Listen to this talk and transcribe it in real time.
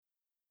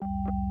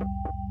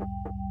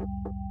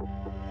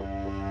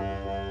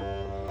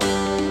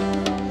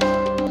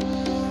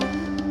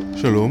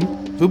שלום,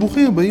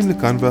 וברוכים הבאים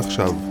לכאן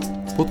ועכשיו,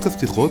 פודקאסט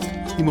שיחות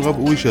עם הרב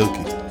אורי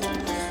שרקי.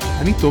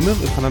 אני תומר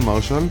אלחנן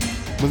מרשל,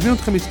 מזמין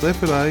אתכם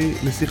להצטרף אליי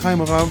לשיחה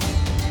עם הרב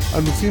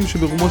על נושאים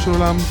שברומו של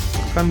עולם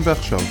כאן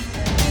ועכשיו.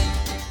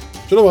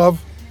 שלום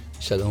הרב.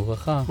 שלום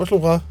וברכה. מה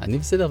שלומך? אני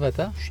בסדר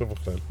ואתה? שוב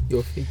בכלל.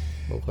 יופי,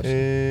 ברוך השם.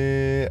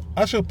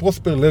 אשר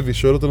פרוספר לוי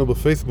שואל אותנו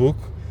בפייסבוק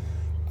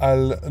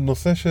על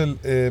נושא של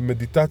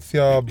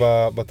מדיטציה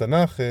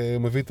בתנ"ך,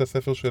 הוא מביא את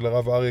הספר של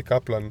הרב אריה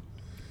קפלן.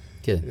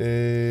 כן.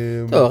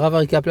 טוב, הרב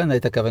אריה קפלן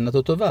הייתה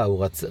כוונתו טובה,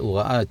 הוא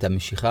ראה את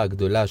המשיכה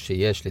הגדולה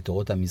שיש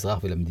לתורות המזרח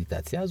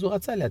ולמדיטציה, אז הוא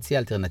רצה להציע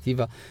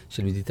אלטרנטיבה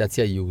של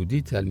מדיטציה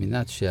יהודית, על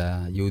מנת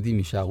שהיהודים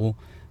יישארו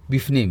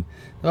בפנים.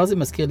 דבר זה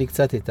מזכיר לי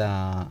קצת את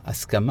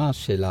ההסכמה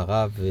של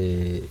הרב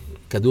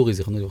כדורי,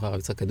 זיכרונו לברכה, הרב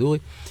יצחק כדורי,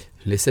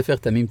 לספר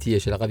תמים תהיה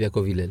של הרב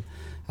יעקב הלל.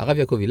 הרב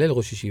יעקב הלל,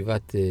 ראש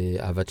ישיבת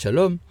אהבת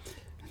שלום,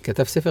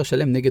 כתב ספר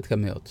שלם נגד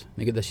קמאות,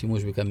 נגד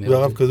השימוש בקמאות.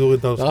 והרב כדורי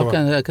נתן לו הסכמה.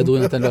 הרב כדורי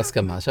נתן לו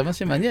הסכמה. עכשיו, מה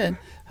שמעניין,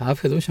 הרב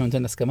כדורי שם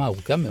נותן הסכמה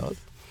ארוכה מאוד,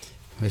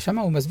 ושם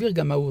הוא מסביר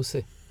גם מה הוא עושה.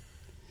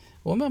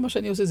 הוא אומר, מה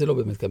שאני עושה זה לא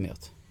באמת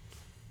קמאות.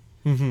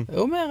 הוא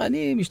אומר,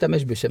 אני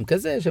משתמש בשם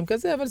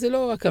כזה, אבל זה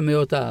לא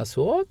הקמאות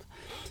האסורות,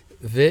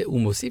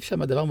 והוא מוסיף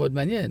שם דבר מאוד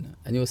מעניין.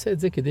 אני עושה את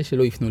זה כדי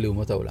שלא יפנו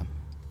לאומות העולם.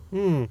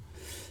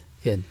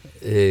 כן,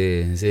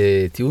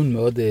 זה טיעון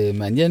מאוד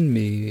מעניין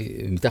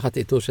מתחת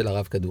עתו של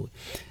הרב כדורי.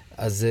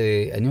 אז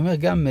אני אומר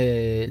גם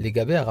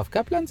לגבי הרב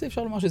קפלן, זה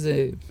אפשר לומר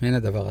שזה מן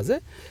הדבר הזה.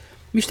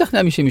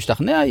 משתכנע מי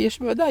שמשתכנע, יש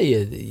בוודאי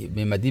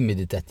ממדים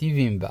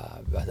מדיטטיביים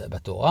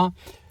בתורה.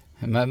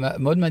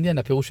 מאוד מעניין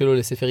הפירוש שלו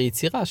לספר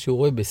יצירה, שהוא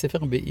רואה בספר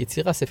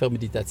יצירה ספר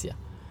מדיטציה.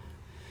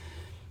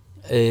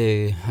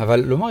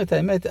 אבל לומר את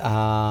האמת,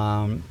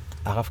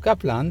 הרב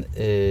קפלן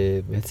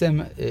בעצם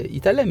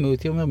התעלם,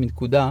 הייתי אומר,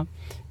 מנקודה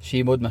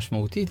שהיא מאוד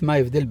משמעותית, מה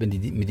ההבדל בין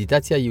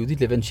מדיטציה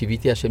יהודית לבין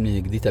שיוויתי השם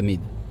לנגדי תמיד.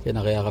 כן,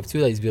 הרי הרב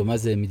ציודה הסביר מה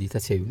זה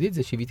מדיטציה יהודית,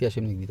 זה שיוויתי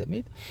השם לנגדי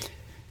תמיד,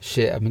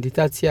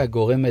 שהמדיטציה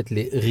גורמת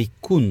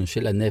לריקון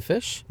של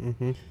הנפש,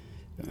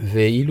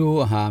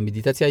 ואילו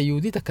המדיטציה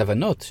היהודית,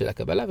 הכוונות של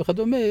הקבלה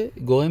וכדומה,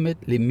 גורמת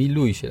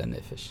למילוי של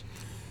הנפש.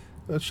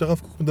 שהרב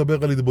קוק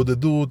מדבר על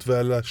התבודדות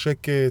ועל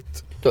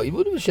השקט. טוב,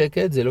 עיבוד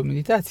ושקט זה לא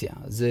מדיטציה.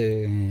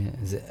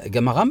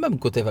 גם הרמב"ם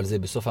כותב על זה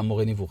בסוף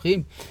המורה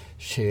נבוכים,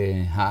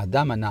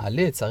 שהאדם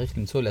הנעלה צריך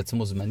למצוא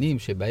לעצמו זמנים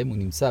שבהם הוא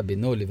נמצא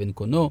בינו לבין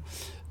קונו,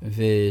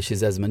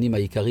 ושזה הזמנים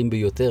העיקריים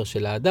ביותר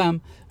של האדם,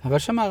 אבל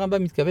שם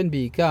הרמב"ם מתכוון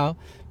בעיקר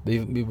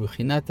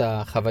בבחינת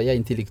החוויה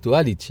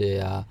האינטלקטואלית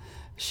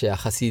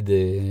שהחסיד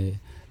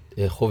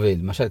חובל.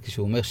 למשל,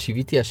 כשהוא אומר,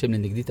 שיוויתי השם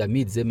לנגדי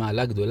תמיד, זה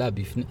מעלה גדולה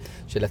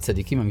של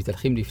הצדיקים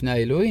המתהלכים לפני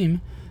האלוהים,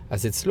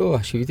 אז אצלו,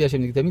 שיוויתי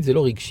השם לנגדי תמיד, זה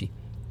לא רגשי.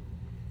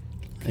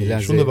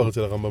 שום דבר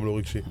אצל הרמב"ם לא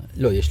רגשי.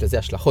 לא, יש לזה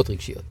השלכות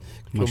רגשיות.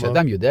 כלומר,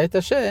 כשאדם יודע את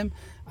השם,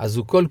 אז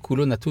הוא כל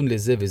כולו נתון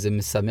לזה, וזה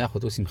משמח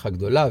אותו שמחה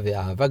גדולה,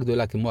 ואהבה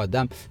גדולה כמו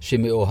אדם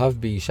שמאוהב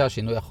באישה,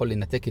 שאינו יכול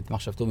לנתק את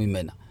מחשבתו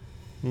ממנה.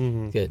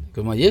 כן,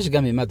 כלומר, יש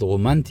גם ממד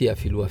רומנטי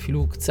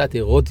אפילו קצת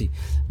אירוטי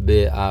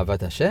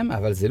באהבת השם,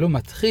 אבל זה לא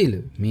מתחיל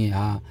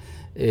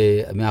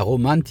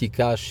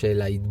מהרומנטיקה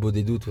של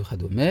ההתבודדות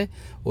וכדומה,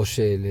 או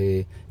של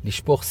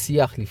לשפוך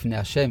שיח לפני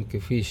השם,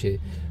 כפי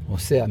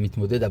שעושה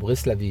המתמודד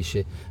הברסלבי,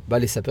 שבא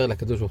לספר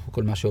לקדוש ברוך הוא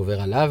כל מה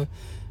שעובר עליו,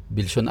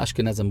 בלשון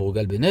אשכנז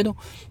המורגל בינינו,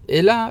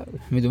 אלא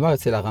מדובר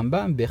אצל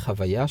הרמב"ם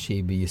בחוויה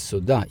שהיא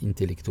ביסודה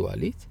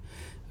אינטלקטואלית,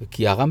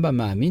 כי הרמב"ם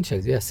מאמין שעל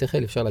ידי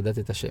השכל אפשר לדעת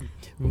את השם.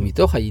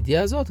 ומתוך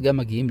הידיעה הזאת גם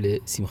מגיעים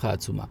לשמחה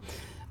עצומה.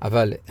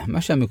 אבל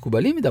מה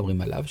שהמקובלים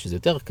מדברים עליו, שזה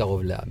יותר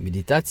קרוב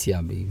למדיטציה,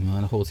 אם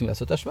אנחנו רוצים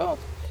לעשות השוואות,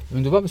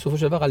 מדובר בסופו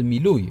של דבר על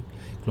מילוי.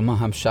 כלומר,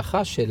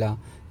 המשכה של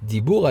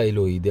הדיבור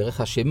האלוהי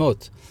דרך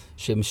השמות,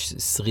 שהם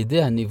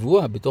שרידי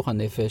הנבואה בתוך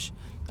הנפש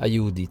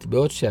היהודית.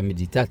 בעוד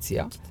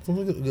שהמדיטציה... זאת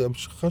אומרת,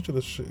 המשכה של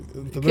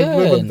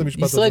כן,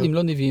 ישראלים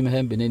לא נביאים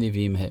הם, בני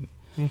נביאים הם.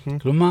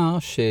 כלומר,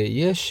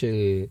 שיש...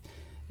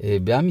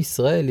 בעם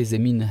ישראל איזה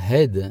מין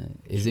הד,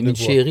 איזה מין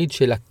שארית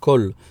של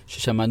הקול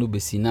ששמענו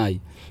בסיני,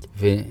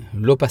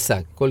 ולא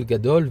פסק, קול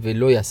גדול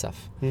ולא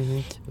יסף.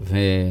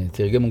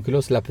 ותרגם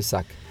אונקלוס לא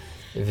פסק.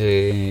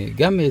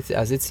 וגם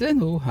אז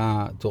אצלנו,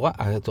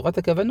 תורת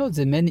הכוונות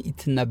זה מעין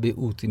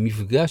התנבאות,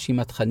 מפגש עם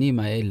התכנים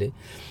האלה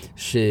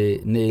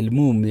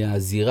שנעלמו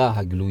מהזירה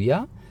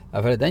הגלויה,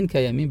 אבל עדיין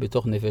קיימים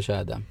בתוך נפש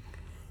האדם.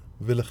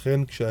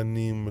 ולכן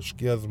כשאני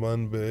משקיע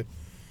זמן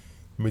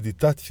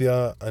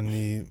במדיטציה,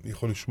 אני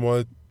יכול לשמוע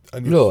את...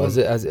 לא,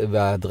 אז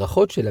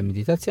בהדרכות של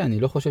המדיטציה אני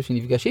לא חושב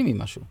שנפגשים עם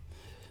משהו.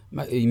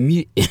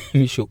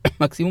 מישהו,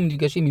 מקסימום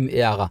נפגשים עם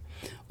הערה,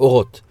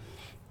 אורות.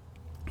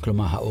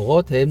 כלומר,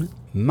 האורות הן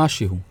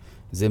משהו.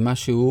 זה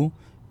משהו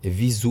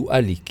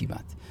ויזואלי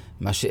כמעט.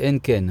 מה שאין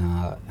כן,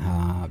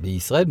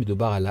 בישראל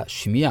מדובר על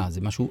השמיעה,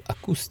 זה משהו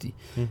אקוסטי.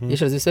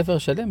 יש על זה ספר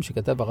שלם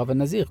שכתב הרב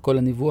הנזיר, כל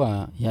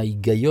הנבואה,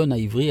 ההיגיון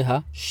העברי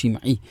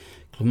השמעי.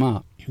 כלומר,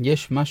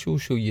 יש משהו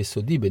שהוא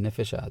יסודי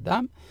בנפש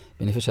האדם,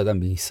 בנפש האדם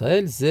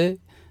בישראל, זה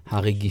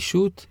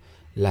הרגישות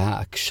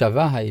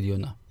להקשבה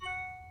העליונה.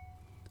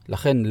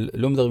 לכן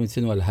לא מדברים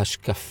אצלנו על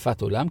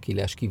השקפת עולם, כי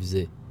להשקיף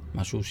זה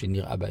משהו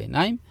שנראה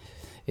בעיניים,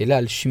 אלא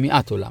על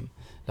שמיעת עולם.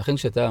 לכן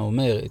כשאתה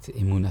אומר את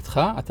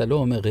אמונתך, אתה לא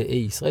אומר ראה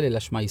ישראל, אלא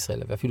שמע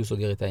ישראל, ואפילו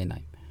סוגר את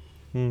העיניים.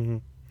 אם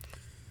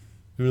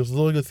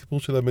נחזור רגע לסיפור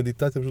של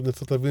המדיטציה, פשוט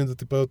ננסות להבין את זה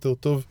טיפה יותר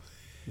טוב.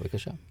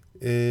 בבקשה.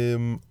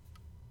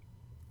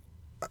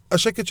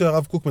 השקט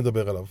שהרב קוק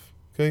מדבר עליו,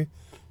 אוקיי?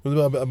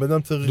 הבן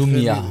אדם צריך...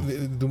 דומיה.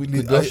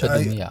 קדוש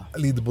הדומיה.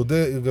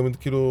 להתבודד, גם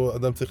כאילו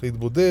אדם צריך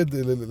להתבודד,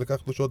 לקח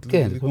לו שעות...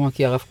 כן, כלומר,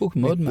 כי הרב קוק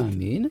מאוד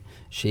מאמין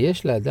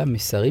שיש לאדם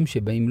מסרים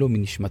שבאים לו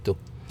מנשמתו.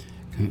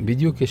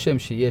 בדיוק כשם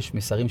שיש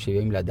מסרים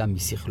שבאים לאדם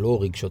משכלו,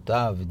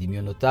 רגשותיו,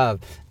 דמיונותיו,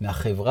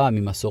 מהחברה,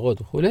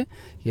 ממסורות וכו',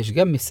 יש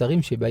גם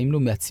מסרים שבאים לו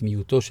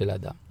מעצמיותו של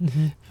האדם.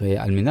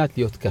 ועל מנת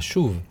להיות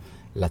קשוב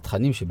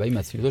לתכנים שבאים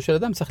מעצמיותו של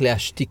האדם, צריך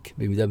להשתיק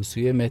במידה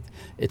מסוימת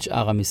את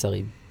שאר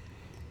המסרים.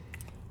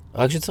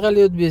 רק שצריכה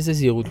להיות באיזו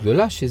זהירות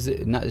גדולה,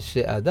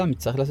 שהאדם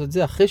צריך לעשות את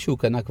זה אחרי שהוא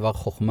קנה כבר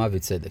חוכמה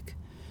וצדק.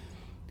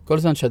 כל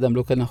זמן שאדם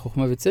לא קנה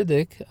חוכמה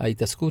וצדק,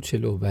 ההתעסקות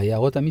שלו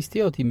והיערות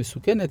המיסטיות היא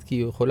מסוכנת, כי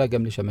היא יכולה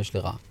גם לשמש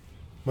לרע.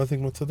 מה זה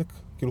כמו צדק?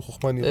 כאילו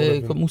חוכמה אני יכול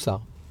להבין. מוסר.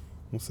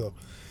 מוסר.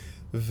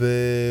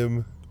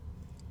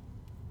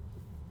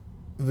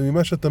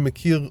 וממה שאתה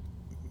מכיר,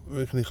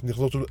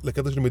 נחזור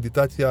לקטע של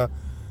מדיטציה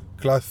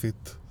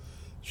קלאסית,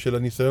 של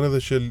הניסיון הזה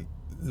של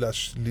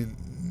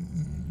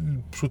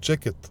פשוט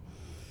שקט.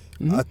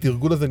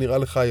 התרגול הזה נראה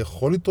לך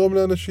יכול לתרום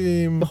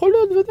לאנשים? יכול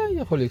להיות,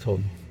 ודאי יכול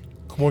לתרום.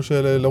 כמו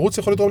שלרוץ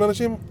יכול לתרום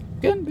לאנשים?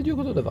 כן, בדיוק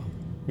אותו דבר.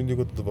 בדיוק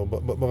אותו דבר,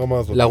 ברמה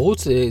הזאת.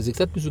 לרוץ זה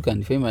קצת מסוכן,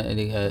 לפעמים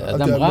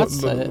אדם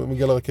רץ...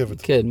 מגיע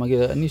לרכבת. כן,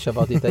 אני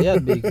שברתי את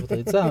היד בעקבות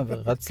ריצה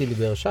ורצתי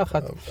לבאר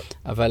שחת,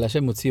 אבל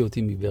השם הוציא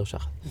אותי מבאר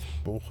שחת.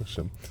 ברוך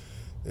השם.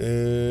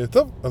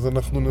 טוב, אז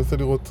אנחנו ננסה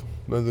לראות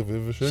לאיזה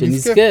ושנזכה.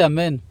 שנזכה,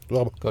 אמן.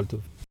 תודה רבה. כל טוב.